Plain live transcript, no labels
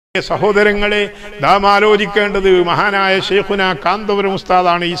സഹോദരങ്ങളെ നാം ആലോചിക്കേണ്ടത് മഹാനായ ശൈഖുന കാന്തപുരം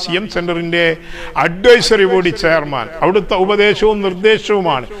ഉസ്താദാണ് ഈ CM സെന്ററിന്റെ അഡ്വൈസറി ബോർഡ് ചെയർമാൻ. അവിടുത്തെ ഉപദേശവും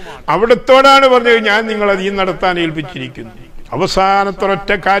നിർദ്ദേശവുമാണ്. അവിടത്തോടാണ് പറഞ്ഞത് ഞാൻ നിങ്ങളത് ഈ നടത്താൻ ഏൽപ്പിച്ചിരിക്കുന്നു.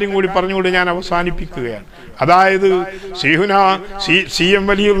 അവസാനത്തൊരൊറ്റ കാര്യം കൂടി പറഞ്ഞുകൊണ്ട് ഞാൻ അവസാനിപ്പിക്കുകയാണ്. അതായത് CM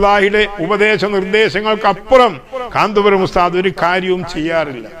വലിയുള്ളാഹിയുടെ ഉപദേശ നിർദ്ദേശങ്ങൾക്കപ്പുറം കാന്തപുരം ഉസ്താദ് ഒരു കാര്യവും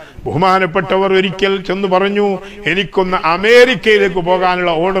ചെയ്യാറില്ല. ബഹുമാനപ്പെട്ടവർ ഒരിക്കൽ ചെന്ന് പറഞ്ഞു, എനിക്കൊന്ന് അമേരിക്കയിലേക്ക്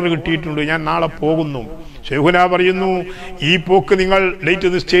പോകാനുള്ള ഓർഡർ കിട്ടിയിട്ടുണ്ട്, ഞാൻ നാളെ പോകുന്നു. ശൈഖുന പറയുന്നു, ഈ പോക്ക് നിങ്ങൾ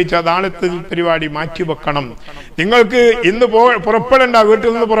ഡേറ്റ് നിശ്ചയിച്ച നാളത്തെ പരിപാടി മാറ്റിവെക്കണം. നിങ്ങൾക്ക് ഇന്ന് പുറപ്പെടേണ്ട, വീട്ടിൽ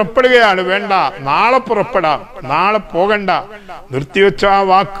നിന്ന് പുറപ്പെടുകയാണ്, വേണ്ട നാളെ പുറപ്പെടാം, നാളെ പോകണ്ട. നിർത്തിവെച്ച ആ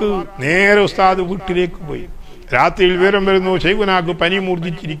വാക്ക് നേരെ ഉസ്താദ് വീട്ടിലേക്ക് പോയി. രാത്രിയിൽ വിവരം വരുന്നു, ശൈഖുനാക്ക് പനി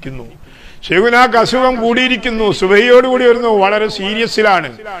മൂർജിച്ചിരിക്കുന്നു, ശൈഖുനാക്ക് അസുഖം കൂടിയിരിക്കുന്നു, സുബഹിയോടുകൂടി വരുന്നു, വളരെ സീരിയസിലാണ്,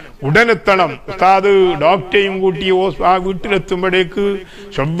 ഉടനെത്തണം. ഉസ്താദ് ഡോക്ടറെയും കൂട്ടി ആ വീട്ടിലെത്തുമ്പോഴേക്ക്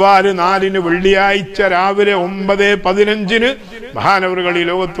ശവ്വാൽ 4 വെള്ളിയാഴ്ച രാവിലെ 9:15 മഹാനവറുകൾ ഈ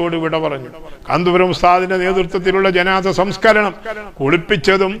ലോകത്തോട് വിട പറഞ്ഞു. കാന്തപുരം ഉസ്താദിന്റെ നേതൃത്വത്തിലുള്ള ജനാസ സംസ്കരണം,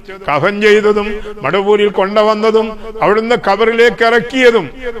 കുളിപ്പിച്ചതും കഫൻ ചെയ്തതും മടവൂരിൽ കൊണ്ടുവന്നതും അവിടുന്ന് ഖബറിലേക്ക് ഇറക്കിയതും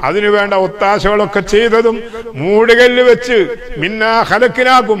അതിനുവേണ്ട ഒത്താശകളൊക്കെ ചെയ്തതും മൂടുകല്ല് വെച്ച് മിന്നാ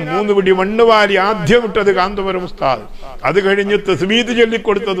ഖലഖ്നാകും 3 പിടി മണ്ണ് വാരി ആദ്യം ഇട്ടത് കാന്തപുരം ഉസ്താദ്. അത് കഴിഞ്ഞ് തസ്ബീഹ്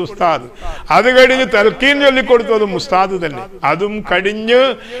ചൊല്ലിക്കൊടുത്തത് ഉസ്താദ്. അത് കഴിഞ്ഞ് തൽക്കീൻ ചൊല്ലിക്കൊടുത്തതും ഉസ്താദ് തന്നെ. അതും കഴിഞ്ഞ്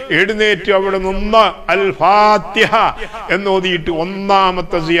എഴുന്നേറ്റ് അവിടെ നിന്ന് അൽ ഫാത്തിഹ എന്നോതിയിട്ട്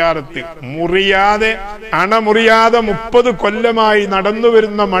ഒന്നാമത്തെ സിയാറത്ത് അണമുറിയാതെ 30 കൊല്ലമായി നടന്നു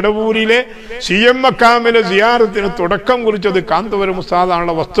വരുന്ന മടവൂരിലെ CM മക്കാമിലെ സിയാറത്തിന് തുടക്കം കുറിച്ചത് കാന്തപുരം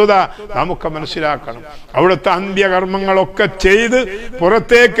ഉസ്താദാണുള്ള വസ്തുത നമുക്ക് മനസ്സിലാക്കണം. അവിടുത്തെ അന്ത്യകർമ്മങ്ങളൊക്കെ ചെയ്ത്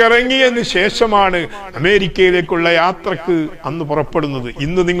പുറത്തേക്ക് ഇറങ്ങിയതിന് ശേഷമാണ് അമേരിക്കയിലേക്കുള്ള യാത്രക്ക് അന്ന് പുറപ്പെടുന്നത്.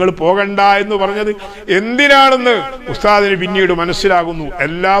 ഇന്ന് നിങ്ങൾ പോകണ്ട എന്ന് പറഞ്ഞത് എന്തിനാണെന്ന് ഉസ്താദിന് പിന്നീട് മനസ്സിലാകുന്നു,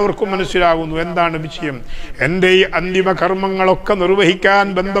 എല്ലാവർക്കും മനസ്സിലാകുന്നു എന്താണ് വിഷയം. എൻ്റെ ഈ അന്തിമ കർമ്മങ്ങളൊക്കെ നിർവഹിക്കാൻ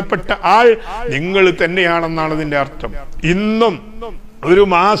ബന്ധപ്പെട്ട ആൾ നിങ്ങൾ തന്നെയാണെന്നാണ് ഇതിന്റെ അർത്ഥം. ഇന്നും ഒരു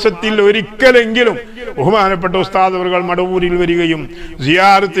മാസത്തിൽ ഒരിക്കലെങ്കിലും ബഹുമാനപ്പെട്ട ഉസ്താദ് അവர்கள் മടവൂരിൽ വരികയും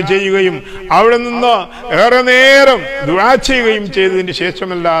സിയാറത്ത് ചെയ്യുകയും അവിടെ നിന്ന് ഏറെ നേരം ദുആ ചെയ്യുകയും ചെയ്തതിന്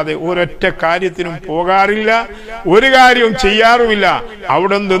ശേഷമല്ലാതെ ഒരൊറ്റ കാര്യത്തിനും പോകാറില്ല, ഒരു കാര്യവും ചെയ്യാറുമില്ല.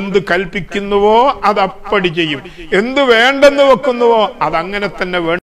 അവിടെ നിന്ന് എന്ത് കൽപ്പിക്കുന്നുവോ അത് അപ്പടി ചെയ്യും, എന്ത് വേണ്ടെന്ന് വെക്കുന്നുവോ അതങ്ങനെ തന്നെ വേണ്ട.